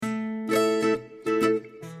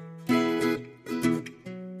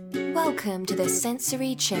Welcome to the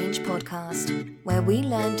Sensory Change Podcast, where we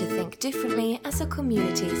learn to think differently as a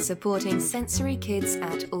community supporting sensory kids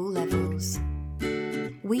at all levels.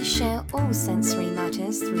 We share all sensory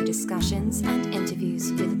matters through discussions and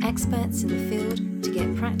interviews with experts in the field to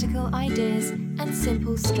get practical ideas and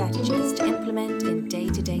simple strategies to implement in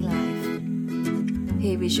day-to-day life.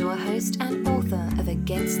 Here is your host and author of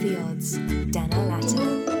Against the Odds, Dana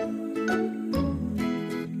Latta.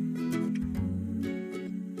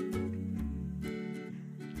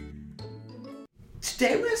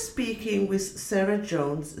 Today we're speaking with Sarah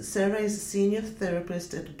Jones. Sarah is a senior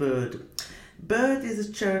therapist at Bird. Bird is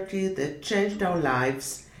a charity that changed our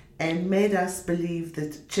lives and made us believe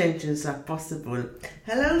that changes are possible.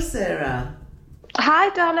 Hello, Sarah. Hi,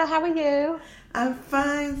 Donna. How are you? I'm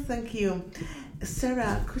fine, thank you.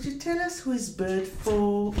 Sarah, could you tell us who is Bird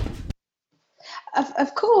for?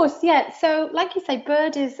 Of course, yeah. So, like you say,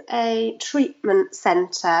 Bird is a treatment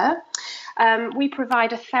centre. We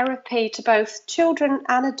provide a therapy to both children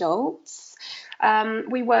and adults.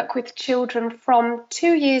 We work with children from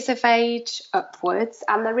 2 years of age upwards,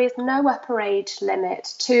 and there is no upper age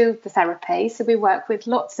limit to the therapy. So we work with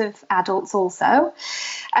lots of adults also.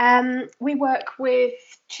 We work with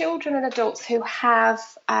children and adults who have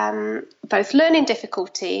both learning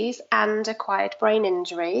difficulties and acquired brain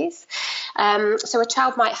injuries. So a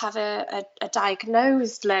child might have a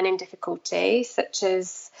diagnosed learning difficulty, such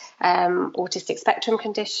as autistic spectrum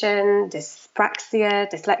condition, dyspraxia,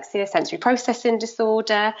 dyslexia, sensory processing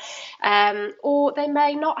disorder, or they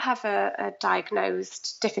may not have a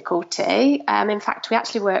diagnosed difficulty. In fact, we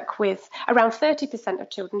actually work with around 30% of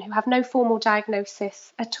children who have no formal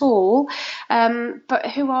diagnosis at all, but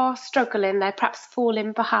who are struggling. They're perhaps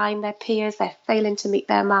falling behind their peers, they're failing to meet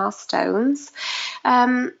their milestones.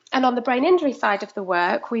 And on the brain injury side of the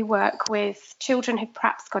work, we work with children who've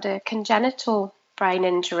perhaps got a congenital brain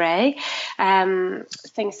injury,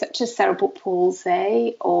 things such as cerebral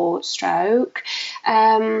palsy or stroke,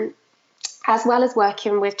 as well as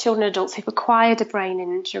working with children and adults who've acquired a brain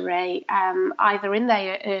injury, either in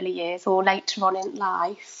their early years or later on in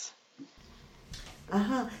life.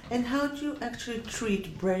 And how do you actually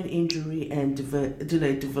treat brain injury and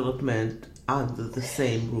delayed development under the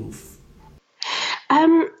same roof?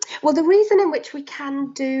 Well, the reason in which we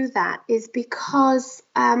can do that is because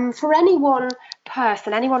for any one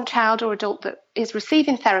person, any one child or adult that is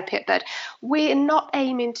receiving therapy at Bird, we're not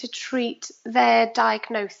aiming to treat their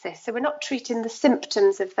diagnosis. So we're not treating the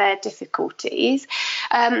symptoms of their difficulties.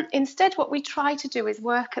 Instead, what we try to do is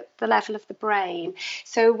work at the level of the brain.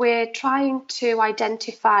 So we're trying to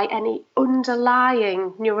identify any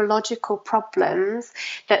underlying neurological problems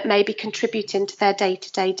that may be contributing to their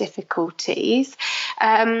day-to-day difficulties.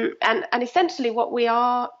 And essentially what we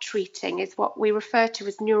are treating is what we refer to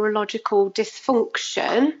as neurological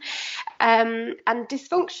dysfunction. And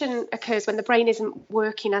dysfunction occurs when the brain isn't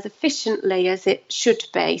working as efficiently as it should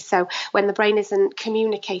be. So when the brain isn't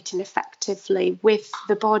communicating effectively with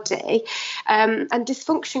the body. And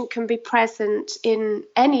dysfunction can be present in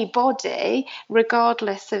any body,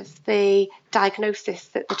 regardless of the diagnosis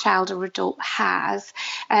that the child or adult has.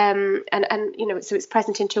 And you know, so it's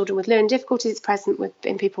present in children with learning difficulties, it's present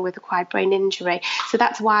in people with acquired brain injury. So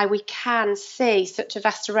that's why we can see such a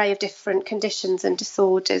vast array of different conditions and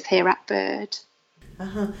disorders here at Bird.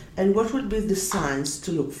 And what would be the signs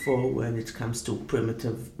to look for when it comes to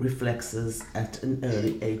primitive reflexes at an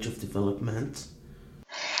early age of development?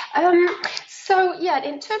 So,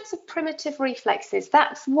 in terms of primitive reflexes,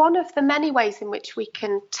 that's one of the many ways in which we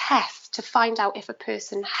can test to find out if a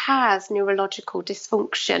person has neurological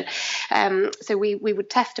dysfunction. So we would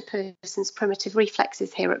test a person's primitive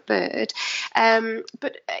reflexes here at Bird.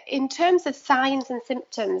 But in terms of signs and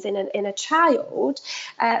symptoms in a child,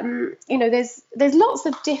 there's lots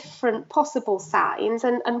of different possible signs,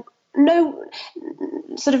 and no,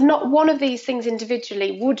 sort of not one of these things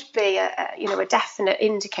individually would be a definite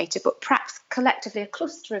indicator, but perhaps collectively a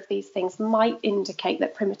cluster of these things might indicate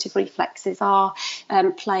that primitive reflexes are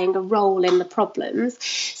playing a role in the problems.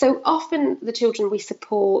 So often the children we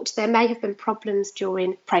support, there may have been problems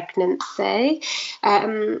during pregnancy.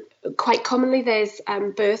 Quite commonly there's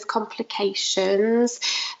birth complications.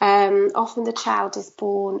 Often the child is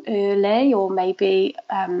born early or maybe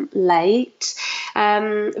late.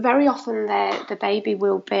 Very often the baby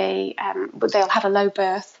will be, they'll have a low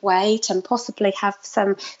birth weight and possibly have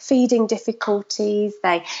some feeding difficulties.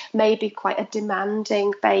 They may be quite a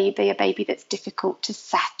demanding baby, a baby that's difficult to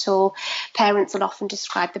settle. Parents will often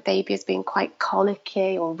describe the baby as being quite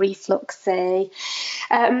colicky or refluxy.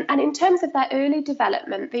 And in terms of their early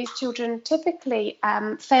development, these these children typically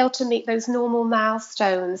fail to meet those normal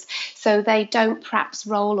milestones. So they don't perhaps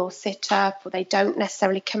roll or sit up, or they don't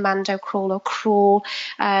necessarily commando crawl or crawl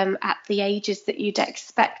at the ages that you'd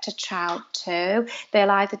expect a child to.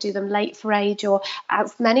 They'll either do them late for age, or,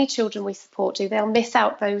 as many children we support do, they'll miss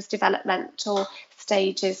out those developmental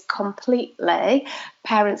stages completely.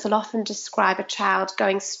 Parents will often describe a child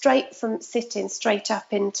going straight from sitting straight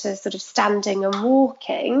up into sort of standing and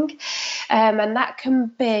walking, and that can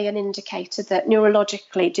be an indicator that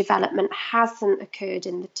neurologically development hasn't occurred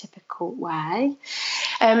in the typical way.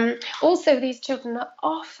 Also, these children are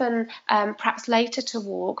often perhaps later to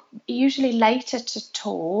walk, usually later to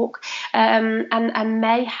talk, and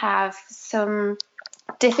may have some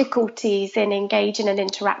difficulties in engaging and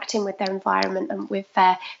interacting with their environment and with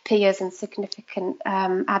their peers and significant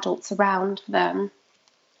adults around them.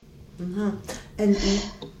 Mm-hmm. And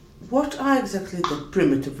what are exactly the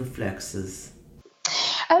primitive reflexes?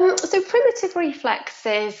 So primitive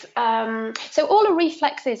reflexes, so all a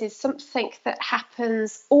reflex is something that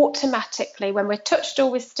happens automatically when we're touched or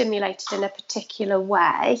we're stimulated in a particular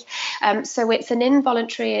way. So it's an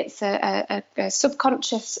involuntary, it's a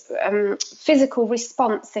subconscious physical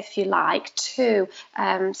response, if you like, to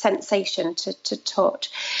sensation, to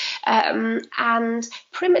touch. And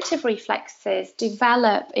primitive reflexes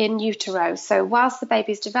develop in utero. So whilst the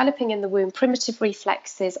baby is developing in the womb, primitive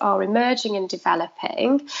reflexes are emerging and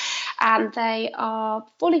developing, and they are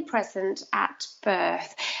fully present at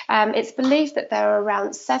birth. It's believed that there are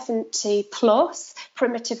around 70 plus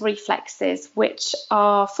primitive reflexes which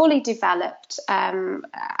are fully developed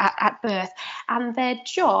at birth, and their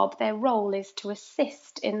job, their role, is to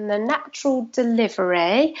assist in the natural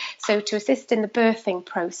delivery, so to assist in the birthing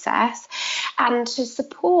process and to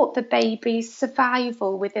support the baby's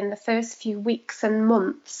survival within the first few weeks and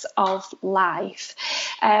months of life.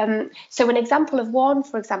 So an example of one,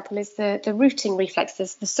 for example, is the rooting reflex,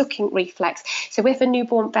 the sucking reflex. So if a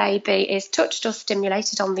newborn baby is touched or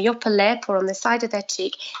stimulated on the upper lip or on the side of their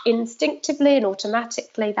cheek, instinctively and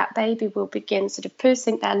automatically that baby will begin sort of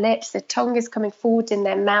pursing their lips, their tongue is coming forward in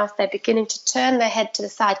their mouth, they're beginning to turn their head to the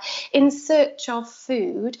side in search of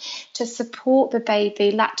food to support the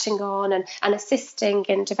baby latching on and assisting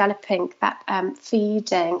in developing that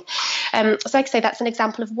feeding. So like I say, that's an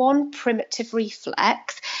example of one primitive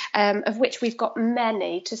reflex, of which we've got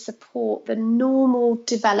many to support the normal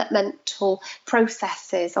developmental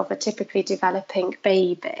processes of a typically developing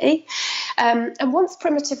baby. And once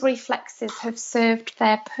primitive reflexes have served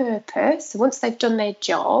their purpose, once they've done their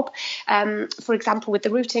job, for example, with the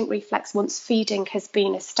rooting reflex, once feeding has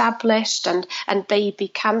been established and baby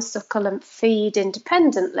can suckle and feed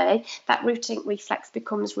independently, that rooting reflex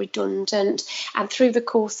becomes redundant, and through the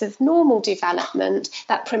course of normal development,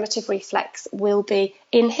 that primitive reflex will be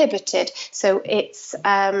inhibited. So it's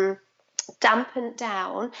dampened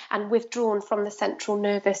down and withdrawn from the central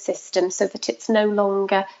nervous system so that it's no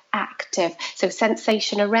longer active. So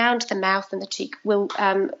sensation around the mouth and the cheek will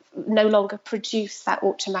no longer produce that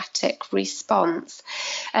automatic response.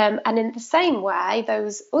 And in the same way,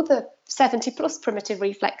 those other 70 plus primitive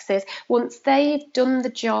reflexes, once they've done the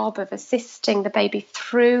job of assisting the baby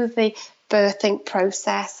through the birthing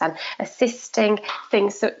process and assisting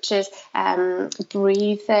things such as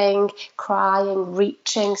breathing, crying,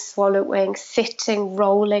 reaching, swallowing, sitting,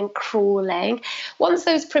 rolling, crawling. Once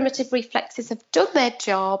those primitive reflexes have done their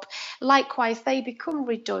job, likewise they become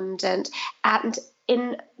redundant, and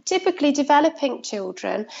in typically developing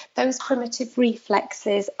children, those primitive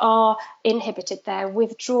reflexes are inhibited. They're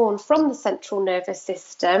withdrawn from the central nervous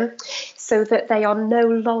system so that they are no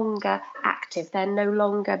longer active. They're no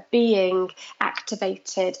longer being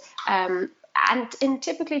activated. And in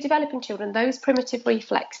typically developing children, those primitive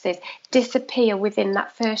reflexes disappear within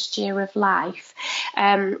that first year of life.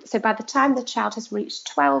 So by the time the child has reached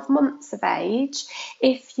 12 months of age,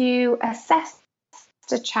 if you assess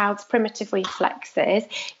a child's primitive reflexes,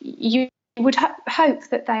 you would hope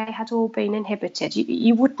that they had all been inhibited.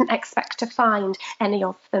 You wouldn't expect to find any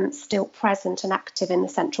of them still present and active in the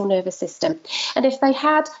central nervous system. And if they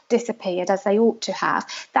had disappeared, as they ought to have,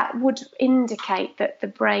 that would indicate that the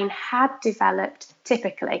brain had developed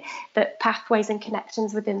typically, that pathways and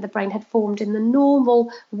connections within the brain had formed in the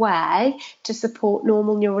normal way to support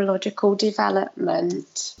normal neurological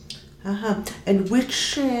development. And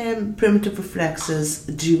which primitive reflexes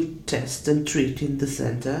do you test and treat in the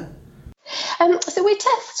centre? So we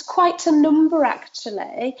test quite a number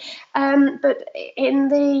actually, but in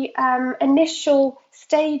the initial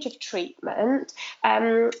stage of treatment,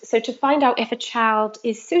 so to find out if a child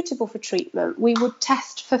is suitable for treatment, we would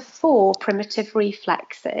test for 4 primitive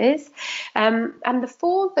reflexes, and the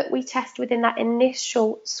 4 that we test within that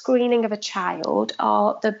initial screening of a child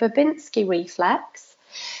are the Babinski reflex,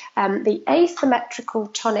 the asymmetrical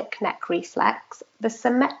tonic neck reflex, the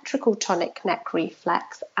symmetrical tonic neck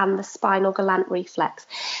reflex, and the spinal galant reflex.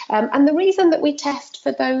 And the reason that we test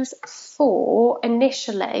for those 4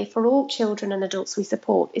 initially for all children and adults we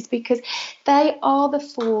support is because they are the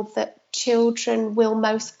 4 that children will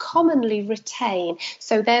most commonly retain.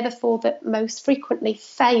 So they're the 4 that most frequently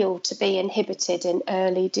fail to be inhibited in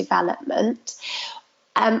early development.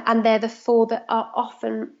 And they're the 4 that are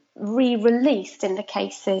often re-released in the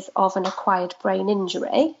cases of an acquired brain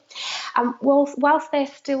injury. And whilst they're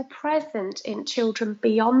still present in children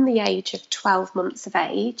beyond the age of 12 months of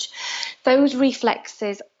age, those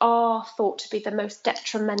reflexes are thought to be the most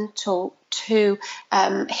detrimental to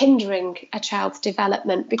hindering a child's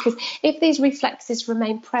development, because if these reflexes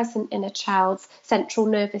remain present in a child's central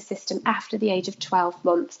nervous system after the age of 12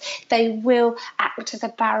 months, they will act as a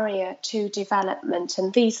barrier to development.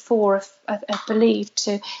 And these 4 are believed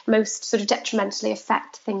to most sort of detrimentally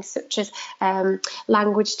affect things such as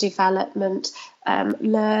language development,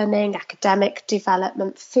 learning, academic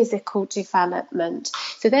development, physical development.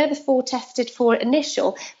 So they're the 4 tested for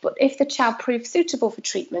initial, but if the child proves suitable for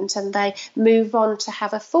treatment and they move on to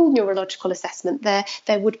have a full neurological assessment, there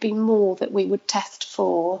would be more that we would test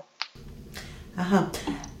for.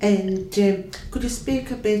 And could you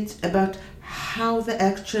speak a bit about how they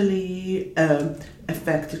actually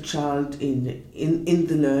affect the child in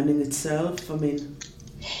the learning itself? I mean,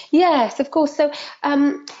 yes, of course.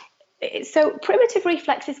 So primitive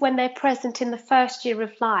reflexes, when they're present in the first year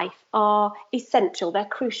of life, are essential, they're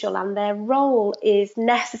crucial, and their role is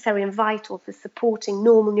necessary and vital for supporting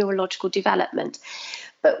normal neurological development.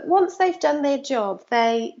 But once they've done their job,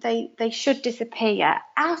 they should disappear.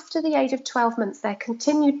 After the age of 12 months, their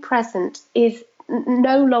continued presence is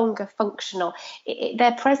no longer functional.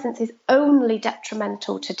 Their presence is only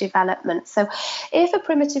detrimental to development. So if a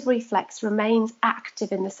primitive reflex remains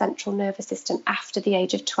active in the central nervous system after the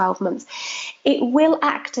age of 12 months, it will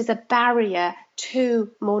act as a barrier to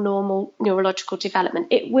more normal neurological development.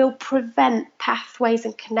 It will prevent pathways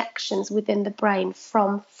and connections within the brain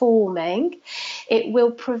from forming. It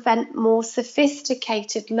will prevent more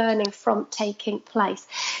sophisticated learning from taking place.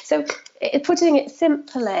 So, putting it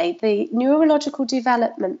simply, the neurological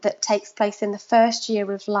development that takes place in the first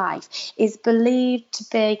year of life is believed to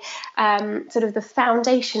be sort of the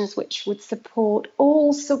foundations which would support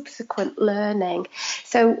all subsequent learning.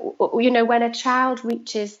 So, when a child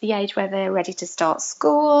reaches the age where they're ready to start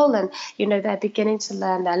school and, they're beginning to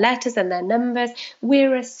learn their letters and their numbers,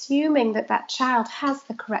 we're assuming that that child has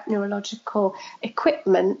the correct neurological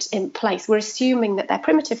equipment in place. We're assuming that their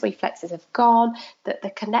primitive reflexes have gone, that the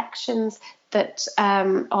connections that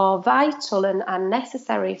are vital and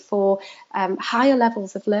necessary for higher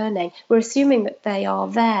levels of learning, we're assuming that they are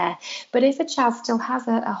there. But if a child still has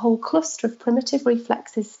a whole cluster of primitive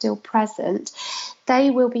reflexes still present,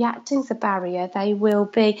 they will be acting as a barrier. They will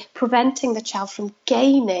be preventing the child from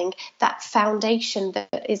gaining that foundation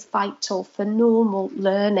that is vital for normal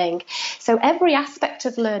learning. So every aspect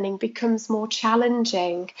of learning becomes more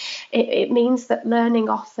challenging. It means that learning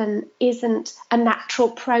often isn't a natural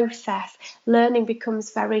process. Learning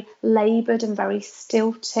becomes very laboured and very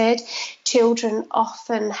stilted. Children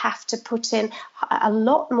often have to put in a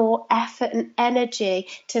lot more effort and energy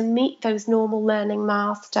to meet those normal learning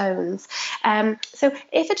milestones. So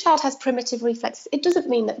if a child has primitive reflexes, it doesn't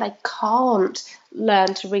mean that they can't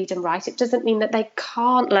learn to read and write. It doesn't mean that they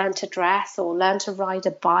can't learn to dress or learn to ride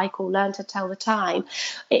a bike or learn to tell the time.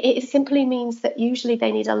 It simply means that usually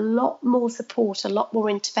they need a lot more support, a lot more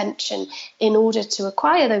intervention in order to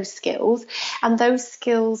acquire those skills. And those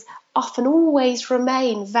skills often always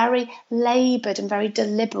remain very laboured and very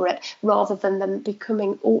deliberate rather than them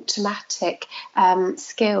becoming automatic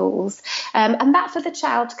skills. And that for the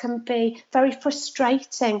child can be very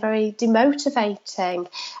frustrating, very demotivating.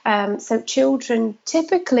 So children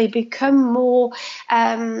typically become more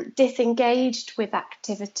disengaged with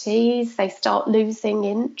activities. They start losing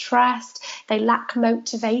interest. They lack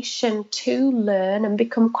motivation to learn and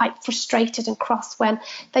become quite frustrated and cross when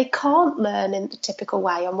they can't learn in the typical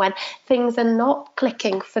way and when things are not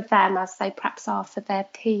clicking for them as they perhaps are for their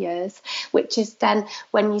peers, which is then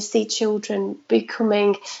when you see children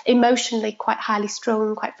becoming emotionally quite highly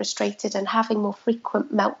strung, quite frustrated and having more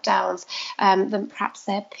frequent meltdowns than perhaps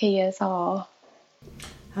their peers are.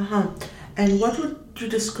 Uh-huh. And what would you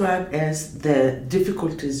describe as the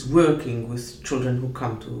difficulties working with children who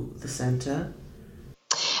come to the center?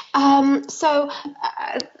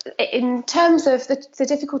 In terms of the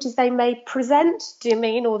difficulties they may present, do you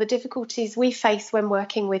mean, or the difficulties we face when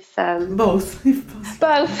working with them? Both, if possible.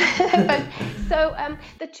 Both.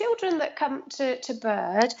 The children that come to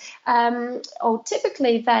Bird, or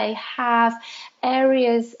typically they have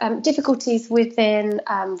areas, difficulties within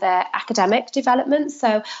their academic development.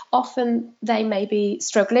 So often they may be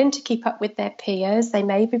struggling to keep up with their peers. They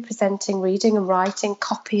may be presenting reading and writing,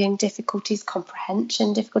 copying difficulties,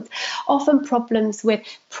 comprehension difficulties, often problems with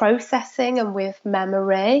processing and with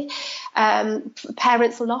memory.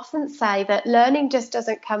 Parents will often say that learning just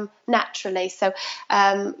doesn't come naturally. So,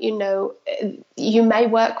 you may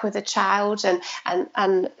work with a child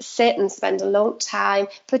and sit and spend a long time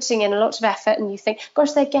putting in a lot of effort, and you think,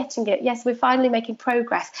 gosh, they're getting it. Yes, we're finally making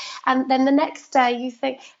progress. And then the next day you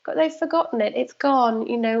think, God, they've forgotten it. It's gone.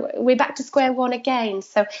 We're back to square one again.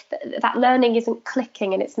 So that learning isn't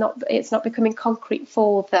clicking, and it's not becoming concrete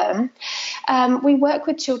for them. We work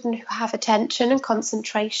with children who have attention and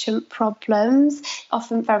concentration problems,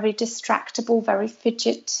 often very distractible, very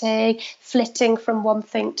fidgety, flitting from one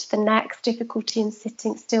thing to the next, difficulty in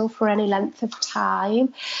sitting still for any length of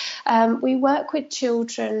time. We work with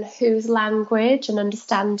children whose language and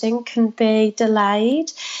understanding can be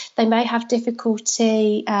delayed. They may have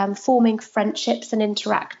difficulty forming friendships and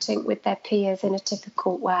interacting with their peers in a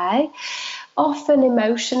difficult way. Often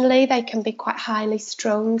emotionally, they can be quite highly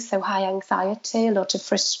strung, so high anxiety, a lot of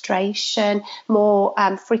frustration, more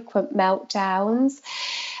frequent meltdowns.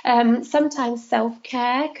 Sometimes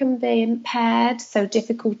self-care can be impaired, so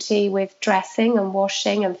difficulty with dressing and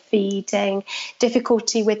washing and feeding,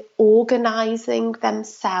 difficulty with organising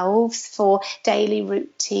themselves for daily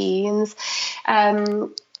routines.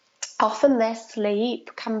 Often their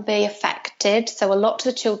sleep can be affected. So a lot of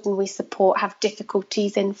the children we support have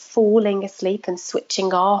difficulties in falling asleep and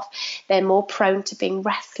switching off. They're more prone to being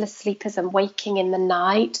restless sleepers and waking in the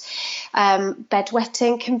night.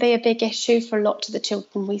 Bedwetting can be a big issue for a lot of the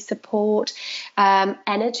children we support.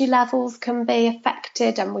 Energy levels can be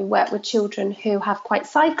affected, and we work with children who have quite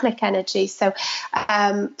cyclic energy, so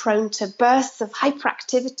prone to bursts of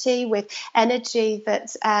hyperactivity with energy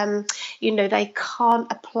that they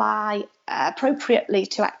can't apply appropriately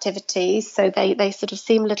to activities, so they sort of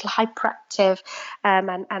seem a little hyperactive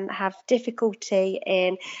and have difficulty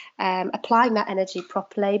in applying that energy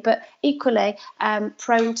properly, but equally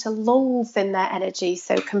prone to lulls in their energy,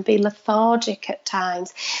 so can be lethargic at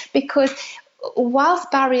times, because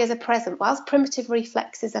whilst barriers are present, whilst primitive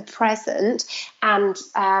reflexes are present and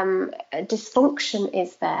dysfunction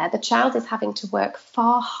is there, the child is having to work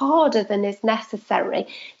far harder than is necessary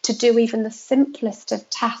to do even the simplest of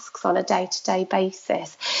tasks on a day-to-day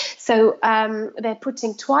basis. So they're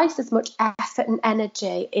putting twice as much effort and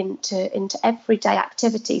energy into everyday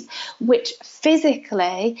activities, which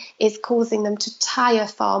physically is causing them to tire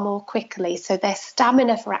far more quickly. So their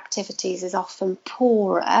stamina for activities is often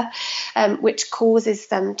poorer, which causes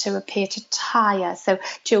them to appear to tire. So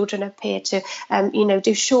children appear to,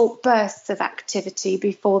 do short bursts of activity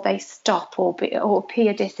before they stop, or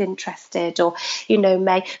appear disinterested, or,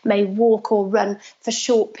 may walk or run for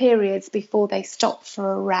short periods before they stop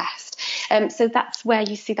for a rest. So that's where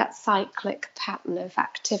you see that cyclic pattern of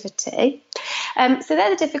activity. So they're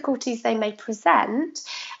the difficulties they may present.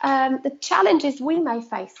 The challenges we may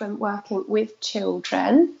face when working with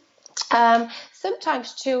children.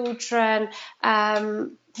 Sometimes children,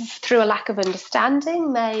 through a lack of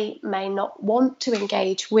understanding, may not want to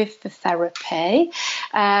engage with the therapy.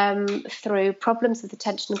 Through problems with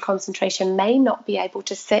attention and concentration, may not be able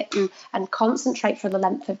to sit and concentrate for the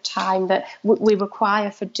length of time that we require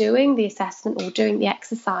for doing the assessment or doing the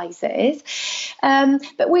exercises.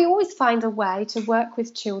 But we always find a way to work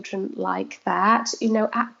with children like that.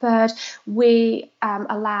 At Bird, we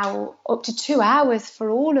allow up to 2 hours for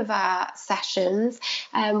all of our sessions.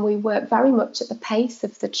 We work very much at the pace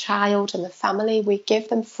of the child and the family. We give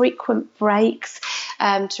them frequent breaks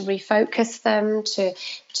to refocus them, to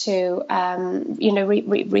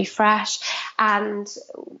refresh, and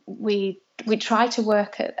we try to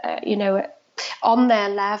work at on their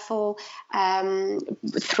level,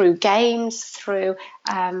 through games, through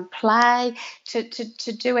play, to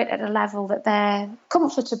do it at a level that they're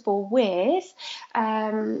comfortable with.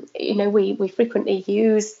 We frequently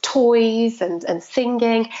use toys and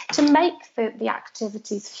singing to make the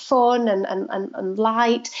activities fun and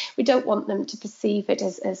light. We don't want them to perceive it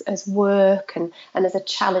as work and as a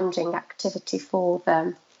challenging activity for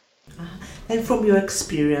them. And from your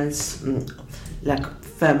experience, like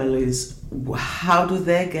families, how do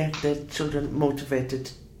they get their children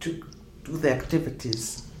motivated to do the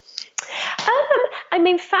activities? I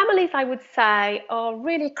mean, families, I would say, are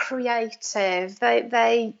really creative.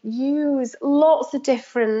 They use lots of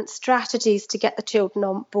different strategies to get the children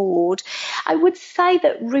on board. I would say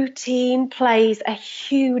that routine plays a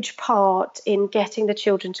huge part in getting the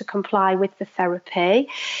children to comply with the therapy.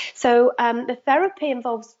 So the therapy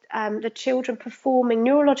involves the children performing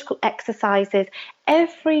neurological exercises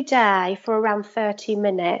every day for around 30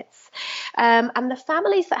 minutes. And the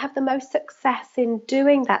families that have the most success in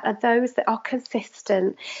doing that are those that are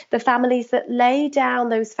consistent, the families that lay down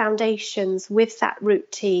those foundations with that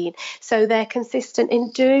routine. So they're consistent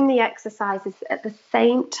in doing the exercises at the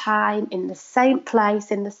same time, in the same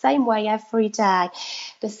place, in the same way every day.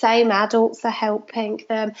 The same adults are helping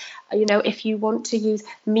them. You know, if you want to use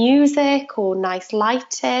music or nice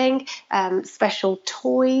lighting, special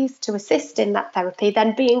toys to assist in that therapy,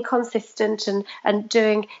 then being consistent and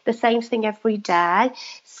doing the same thing every day,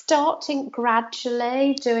 starting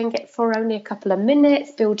gradually, doing it for only a couple of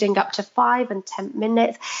minutes, building up to 5 and 10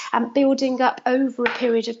 minutes, and building up over a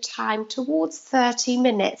period of time towards 30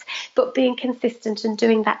 minutes, but being consistent and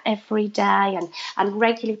doing that every day, and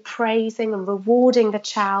regularly praising and rewarding the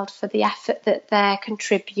child for the effort that they're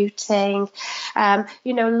contributing.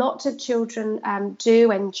 You know, lots of children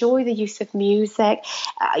do enjoy the use of music.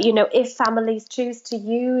 You know, if families choose to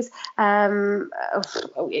use an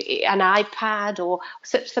iPad or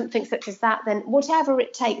something such as that, then whatever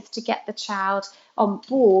it takes to get the child on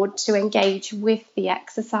board to engage with the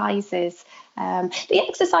exercises. The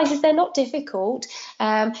exercises, they're not difficult.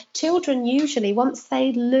 Children usually, once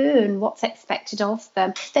they learn what's expected of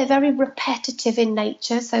them, they're very repetitive in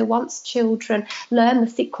nature. So once children learn the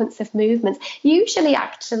sequence of movements, usually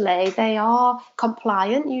actually they are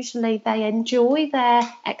compliant. Usually they enjoy their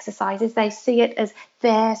exercises. They see it as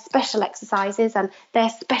their special exercises and their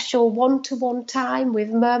special one-to-one time with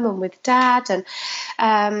mum and with dad, and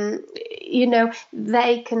you know,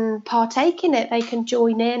 they can partake in it, they can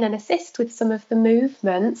join in and assist with some of the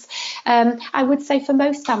movements. I would say for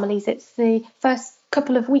most families it's the first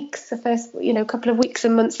couple of weeks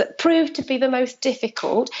and months that prove to be the most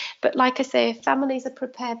difficult. But like I say, if families are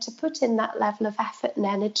prepared to put in that level of effort and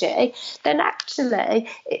energy, then actually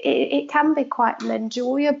it can be quite an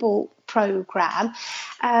enjoyable programme.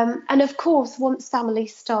 And of course, once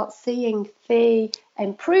families start seeing the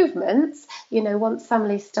improvements, you know, once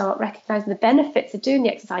families start recognising the benefits of doing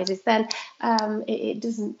the exercises, then it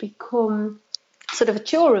doesn't become sort of a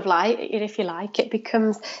chore of life, if you like. It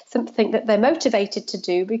becomes something that they're motivated to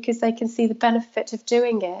do because they can see the benefit of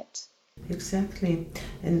doing it. Exactly.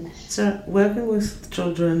 And so working with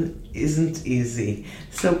children isn't easy.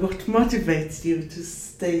 So what motivates you to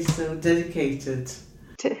stay so dedicated?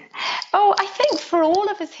 Oh, I think for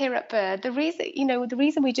all of us here at Bird, the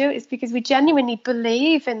reason we do it is because we genuinely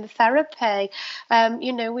believe in the therapy.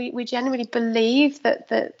 We genuinely believe that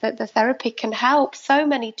the therapy can help so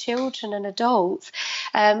many children and adults.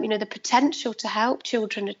 The potential to help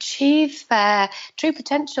children achieve their true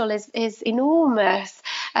potential is enormous.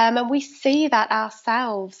 And we see that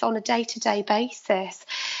ourselves on a day-to-day basis.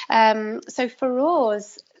 So for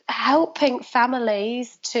us, helping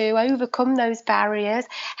families to overcome those barriers,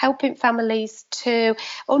 helping families to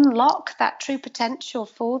unlock that true potential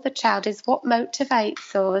for the child is what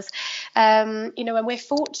motivates us. And we're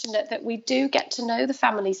fortunate that we do get to know the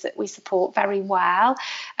families that we support very well.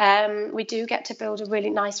 We do get to build a really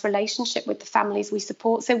nice relationship with the families we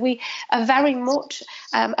support. So we are very much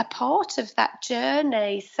a part of that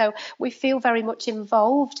journey. So we feel very much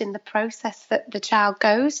involved in the process that the child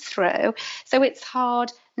goes through. So it's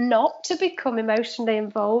hard not to become emotionally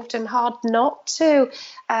involved and hard not to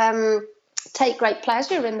take great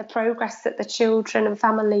pleasure in the progress that the children and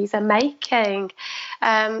families are making.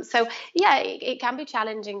 It can be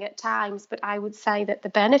challenging at times, but I would say that the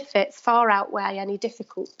benefits far outweigh any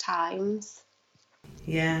difficult times.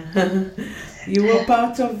 Yeah, you were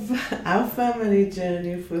part of our family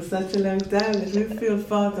journey for such a long time that we feel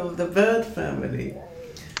part of the Bird family.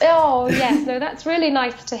 Oh, yes. No, that's really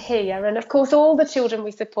nice to hear. And of course, all the children we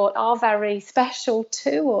support are very special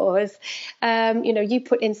to us. You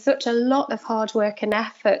put in such a lot of hard work and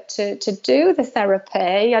effort to do the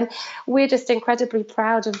therapy. And we're just incredibly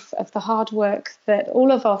proud of the hard work that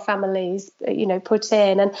all of our families, put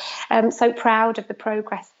in. And I'm so proud of the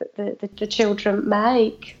progress that the children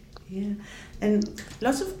make. Yeah. And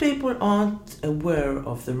lots of people aren't aware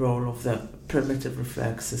of the role of the primitive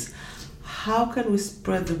reflexes. How can we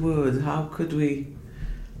spread the word? How could we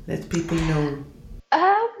let people know?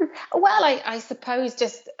 Well, I suppose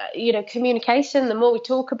just communication. The more we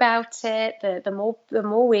talk about it, the more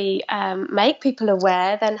we make people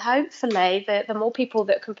aware, then hopefully the more people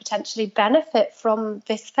that can potentially benefit from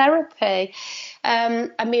this therapy.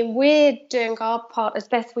 We're doing our part as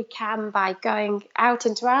best we can by going out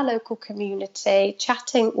into our local community,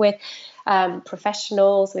 chatting with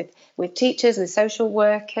professionals, with teachers, with social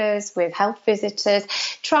workers, with health visitors,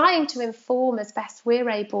 trying to inform as best we're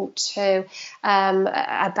able to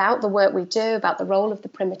about the work we do, about the role of the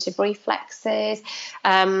primitive reflexes.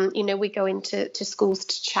 We go into schools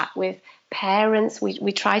to chat with parents.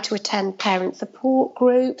 We try to attend parent support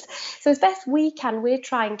groups. So as best we can, we're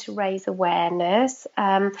trying to raise awareness,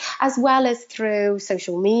 as well as through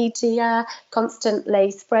social media,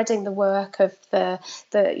 constantly spreading the work of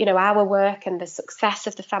our work and the success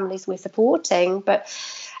of the families we're supporting. But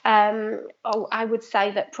I would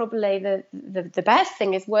say that probably the best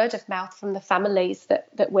thing is word of mouth from the families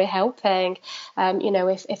that we're helping.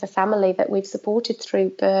 If a family that we've supported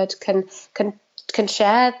through Bird can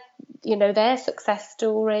share their success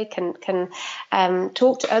story, can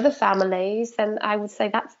talk to other families, then I would say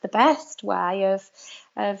that's the best way of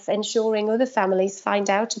ensuring other families find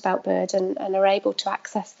out about Bird and are able to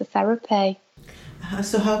access the therapy.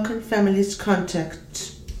 So how can families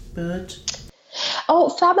contact Bird?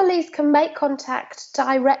 Families can make contact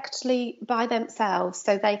directly by themselves,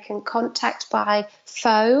 so they can contact by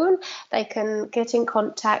phone, they can get in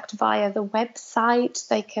contact via the website,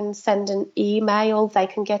 they can send an email, they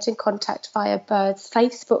can get in contact via Bird's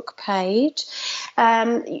Facebook page.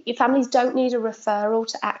 Families don't need a referral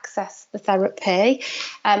to access the therapy.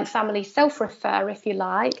 Families self-refer if you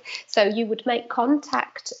like, so you would make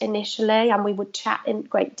contact initially and we would chat in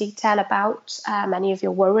great detail about any of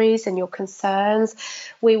your worries and your concerns.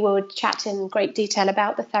 We would chat in great detail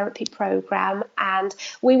about the therapy programme and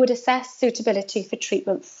we would assess suitability for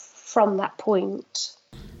treatment from that point.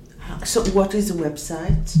 So what is the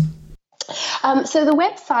website? So the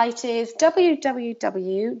website is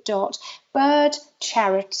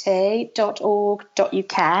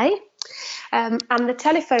www.birdcharity.org.uk and the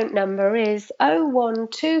telephone number is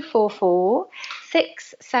 01244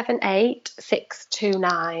 678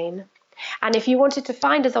 629. And if you wanted to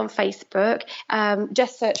find us on Facebook,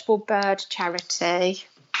 just search for Bird Charity.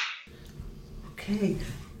 Okay.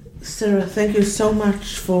 Sarah, thank you so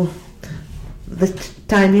much for the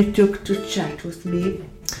time you took to chat with me.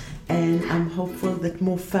 And I'm hopeful that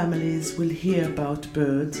more families will hear about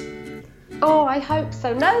Bird. Oh, I hope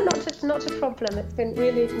so. No, not a problem. It's been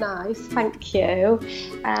really nice. Thank you.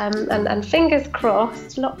 And fingers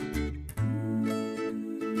crossed.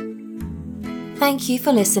 Thank you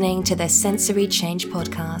for listening to the Sensory Change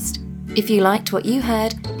podcast. If you liked what you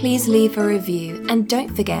heard, please leave a review and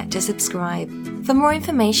don't forget to subscribe. For more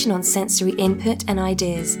information on sensory input and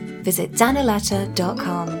ideas, visit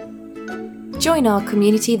danilata.com. Join our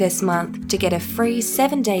community this month to get a free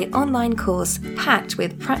 7-day online course packed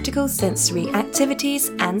with practical sensory activities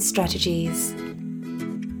and strategies.